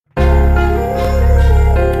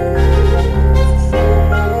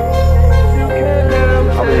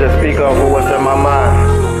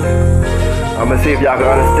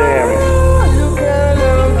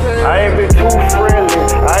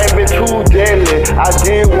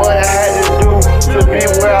did what I had to do to be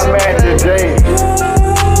where I'm at today.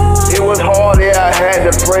 It was hard, yeah, I had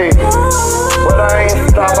to pray, but I ain't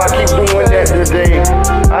stop, I keep doing that today.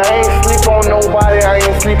 I ain't sleep on nobody, I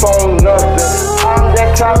ain't sleep on nothing. I'm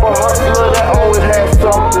that type of hustler that always has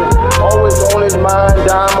something, always on his mind,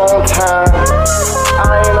 dime on time.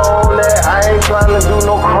 I ain't on that, I ain't trying to do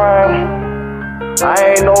no crime.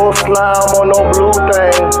 I ain't no slime or no blue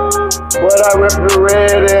thing, but I rep the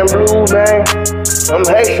red and blue, man. I'm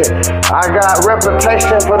Haitian, I got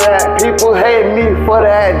reputation for that. People hate me for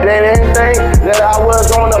that. They didn't think that I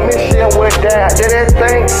was on a mission with that. They didn't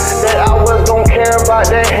think that I was gonna care about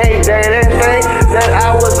that hate. They didn't think that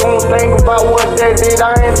I was gonna think about what they did.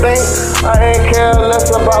 I ain't care less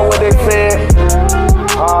about what they said.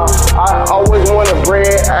 I always wanted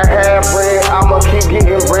bread, I had bread, I'ma keep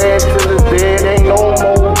getting bread till it's dead. Ain't no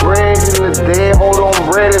more bread till it's dead. Hold on,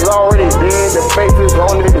 bread is already dead, the face is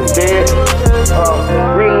on it is dead.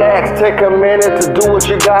 Relax, take a minute to do what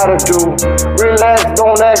you gotta do. Relax,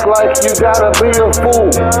 don't act like you gotta be a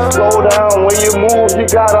fool. Slow down, when you move, you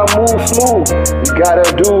gotta move smooth. You gotta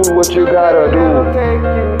do what you gotta do.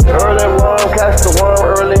 Early worm, catch the worm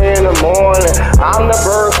early in the morning. I'm the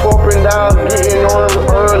bird swooping down, getting on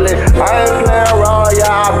early. I ain't playing around, yeah,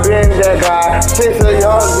 I've been that guy. Since a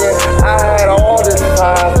youngin', I had all this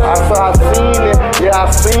time. I seen it, yeah,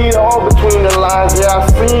 I seen all between the lines. Yeah, I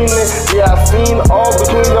seen it, yeah, I seen all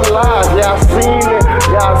between the lines. Yeah, I seen it,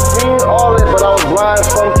 yeah, I seen all it, but I was blind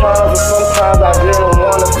sometimes, and sometimes I didn't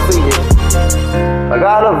wanna see it. I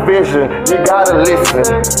got a vision, you gotta listen.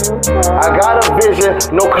 I got a vision,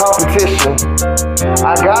 no competition.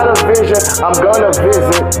 I got a vision, I'm gonna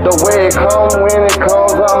visit. The way it comes, when it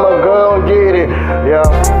comes, I'ma go get it. Yeah,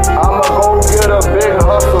 I'ma go get a big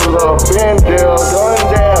hustler. Been there, done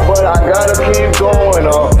that, but I gotta keep going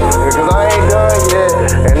on. Because I ain't done yet,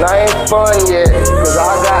 and I ain't fun yet. Cause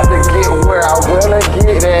I got to get where I wanna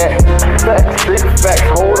get at. Facts, big facts,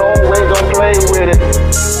 hold on, wait, don't play with it.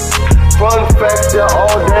 Fun facts, yeah,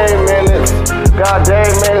 all day minutes. God day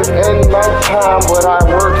minutes in my time, but I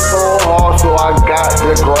work so hard, so I got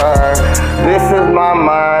to grind. This is my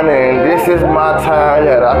mind and this is my time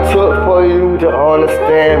that I took for you to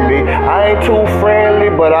understand me. I ain't too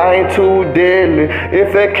friendly, but I ain't too deadly.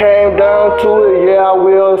 If it came down to it, yeah, I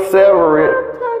will sever it.